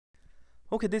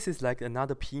Okay, this is like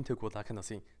another p integral, that kind of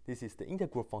thing. This is the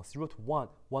integral from 0 to 1,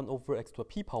 1 over x to the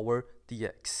p power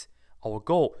dx. Our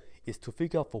goal is to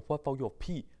figure out for what value of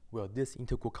p will this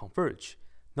integral converge.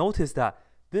 Notice that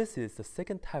this is the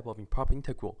second type of improper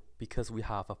integral because we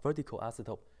have a vertical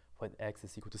asymptote when x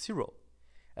is equal to 0.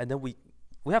 And then we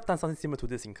have done something similar to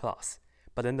this in class.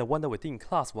 But then the one that we did in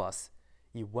class was,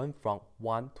 it went from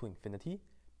 1 to infinity,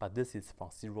 but this is from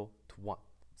 0 to 1.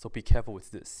 So be careful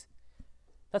with this.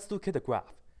 Let's look at the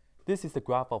graph. This is the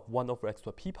graph of 1 over x to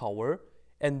the p power,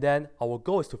 and then our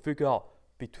goal is to figure out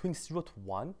between 0 to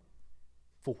 1,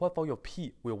 for what value of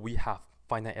p will we have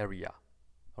finite area,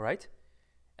 all right?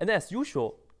 And then as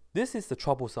usual, this is the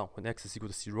troublesome when x is equal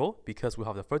to 0 because we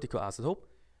have the vertical asymptote.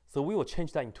 So we will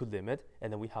change that into limit,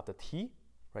 and then we have the t,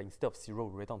 right? Instead of 0,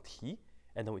 we write down t,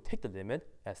 and then we take the limit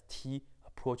as t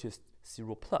approaches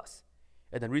 0 plus.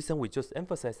 And the reason we just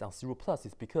emphasize on 0 plus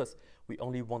is because we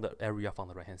only want the area from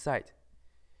the right-hand side.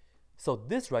 So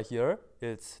this right here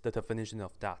is the definition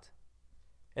of that.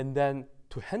 And then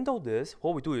to handle this,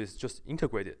 what we do is just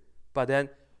integrate it. But then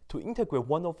to integrate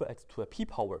 1 over x to the p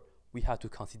power, we have to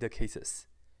consider cases.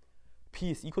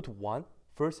 P is equal to 1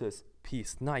 versus p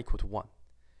is not equal to 1.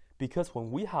 Because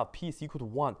when we have p is equal to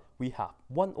 1, we have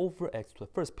 1 over x to the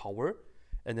first power,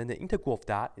 and then the integral of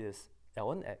that is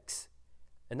ln x.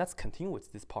 And let's continue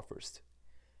with this part first.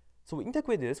 So we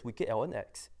integrate this, we get ln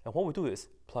x. And what we do is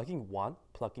plug in 1,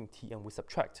 plug in t, and we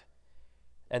subtract.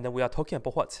 And then we are talking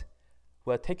about what?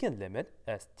 We are taking a limit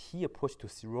as t approaches to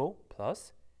 0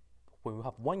 plus, when we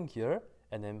have 1 here,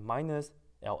 and then minus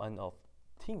ln of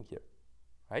t in here,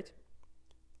 right?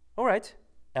 All right,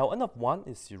 ln of 1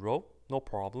 is 0, no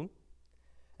problem.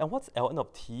 And what's ln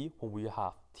of t when we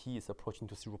have t is approaching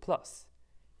to 0 plus?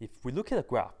 If we look at the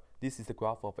graph, this is the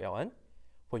graph of ln.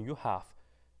 When you have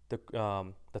the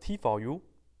t value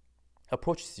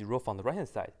approach 0 from the right-hand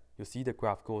side, you see the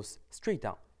graph goes straight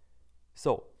down.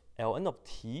 So ln of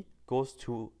t goes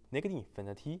to negative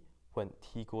infinity when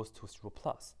t goes to 0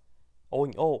 plus. All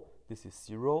in all, this is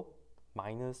 0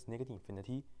 minus negative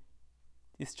infinity.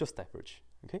 It's just diverge,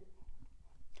 okay?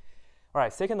 All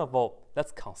right, second of all,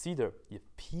 let's consider if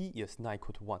p is not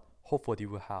equal to 1. Hopefully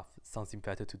we'll have something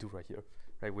better to do right here,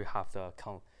 right? We have the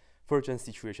convergence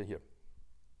situation here.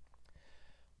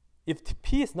 If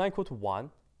p is not equal to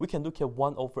 1, we can look at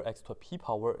 1 over x to the p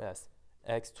power as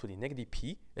x to the negative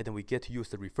p, and then we get to use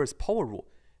the reverse power rule.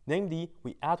 Namely,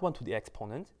 we add 1 to the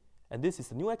exponent, and this is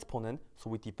the new exponent,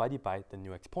 so we divide it by the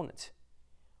new exponent.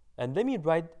 And let me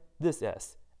write this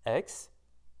as x.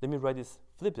 Let me write this,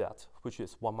 flip that, which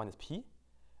is 1 minus p.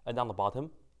 And on the bottom,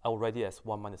 I will write it as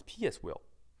 1 minus p as well.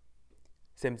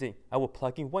 Same thing, I will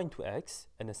plug in 1 into x,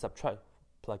 and then subtract,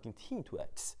 plugging t into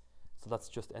x. So that's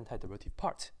just the antiderivative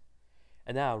part.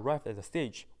 And then I arrive at the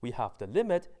stage, we have the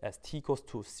limit as t goes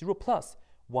to 0 plus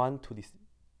 1 to the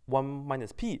 1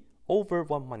 minus p over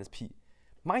 1 minus p,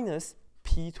 minus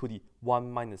p to the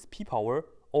 1 minus p power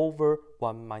over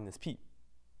 1 minus p.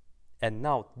 And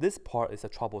now this part is a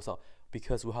troublesome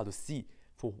because we have to see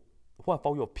for what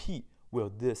value of p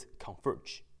will this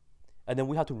converge. And then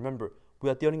we have to remember, we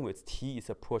are dealing with t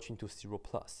is approaching to 0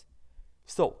 plus.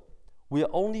 So we are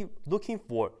only looking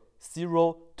for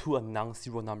 0 to a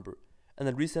non-zero number. And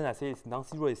the reason I say it's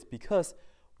non-zero is because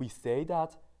we say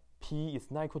that p is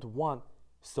not equal to 1,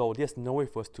 so there's no way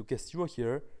for us to get 0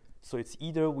 here. So it's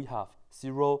either we have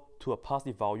 0 to a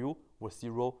positive value or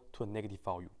 0 to a negative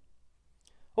value.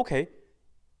 Okay,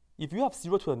 if you have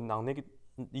 0 to a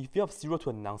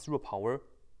non-zero power,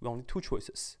 we only 2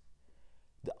 choices.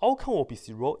 The outcome will be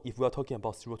 0 if we are talking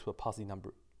about 0 to a positive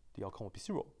number. The outcome will be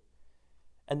 0.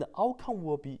 And the outcome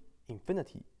will be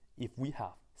infinity if we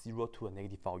have 0 to a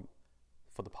negative value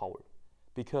for the power,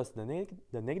 because the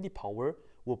negative power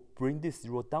will bring this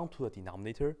 0 down to the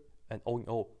denominator, and all in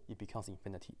all, it becomes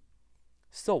infinity.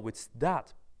 So with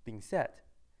that being said,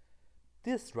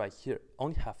 this right here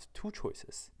only has 2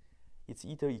 choices. It's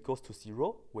either it goes to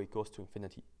 0 or it goes to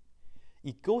infinity.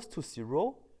 It goes to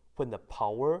 0 when the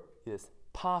power is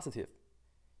positive.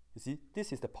 You see,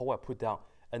 this is the power I put down,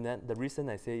 and then the reason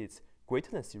I say it's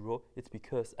greater than 0 is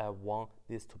because I want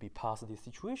this to be positive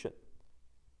situation.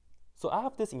 So I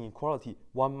have this inequality,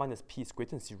 1 minus p is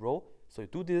greater than 0. So you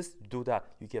do this, you do that,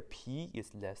 you get p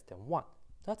is less than 1.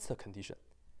 That's the condition.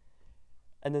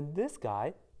 And then this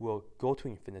guy will go to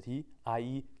infinity,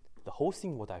 i.e. the whole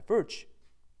thing will diverge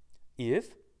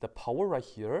if the power right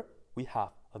here, we have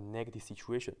a negative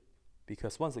situation.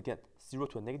 Because once again, 0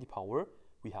 to a negative power,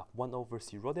 we have 1 over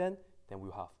 0 then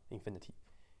we'll have infinity.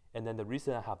 And then the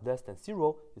reason I have less than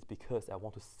 0 is because I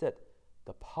want to set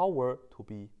the power to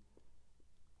be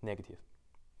negative.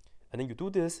 And then you do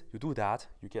this, you do that,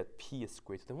 you get p is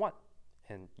greater than 1.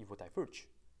 and it will diverge.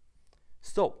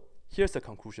 So here's the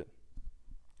conclusion.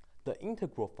 The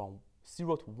integral from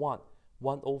 0 to 1,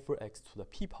 1 over x to the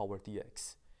p power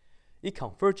dx, it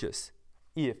converges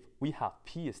if we have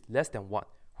p is less than 1,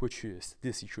 which is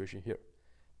this situation here.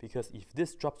 Because if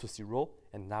this drops to 0,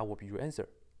 and that will be your answer.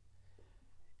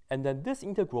 And then this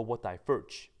integral will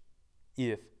diverge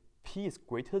if p is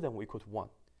greater than or equal to 1.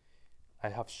 I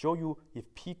have shown you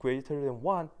if p greater than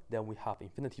 1, then we have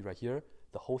infinity right here.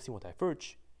 The whole thing will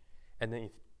diverge. And then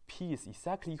if p is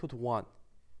exactly equal to 1,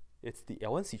 it's the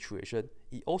Ln situation,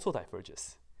 it also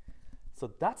diverges.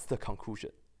 So that's the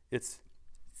conclusion. It's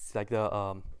like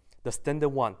the standard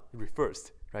one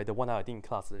reversed, right? The one that I did in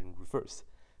class in reverse.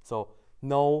 So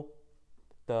know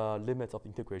the limits of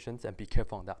integrations and be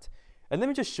careful on that. And let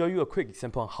me just show you a quick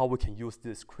example on how we can use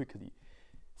this quickly.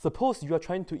 Suppose you are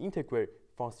trying to integrate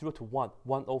from 0 to 1,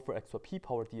 1 over x to the p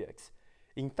power dx.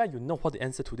 In fact, you know what the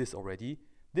answer to this already.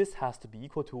 This has to be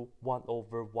equal to 1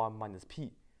 over 1 minus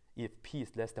p if p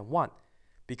is less than 1.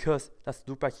 Because, let's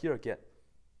look back here again.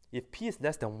 If p is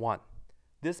less than 1,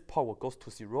 this power goes to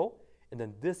 0, and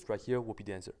then this right here will be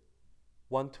the answer.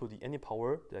 1 to the any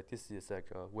power, like this is like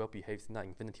well-behaved, not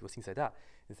infinity or things like that.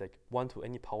 It's like 1 to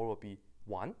any power will be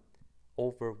 1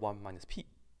 over 1 minus p.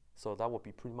 So that will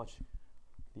be pretty much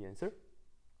the answer.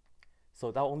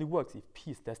 So that only works if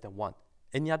p is less than 1.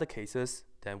 Any other cases,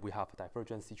 then we have a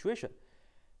divergence situation.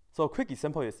 So a quick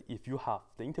example is if you have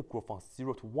the integral from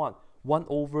 0 to 1, 1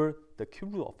 over the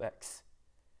cube root of x.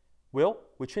 Well,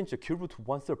 we change the cube root to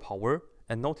 1/3 power,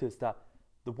 and notice that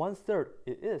the 1/3,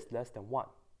 it is less than 1,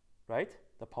 right?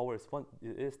 The power is 1,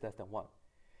 it is less than 1.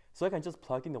 So I can just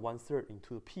plug in the 1/3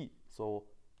 into the p. So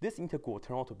this integral will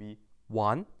turn out to be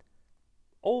 1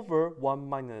 over 1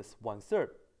 minus 1/3.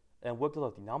 And work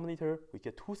out the denominator, we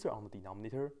get 2/3 on the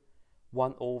denominator.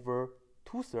 1 over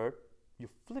 2/3, you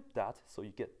flip that, so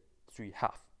you get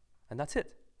 3/2. And that's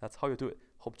it. That's how you do it.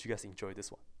 Hope you guys enjoyed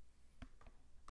this one.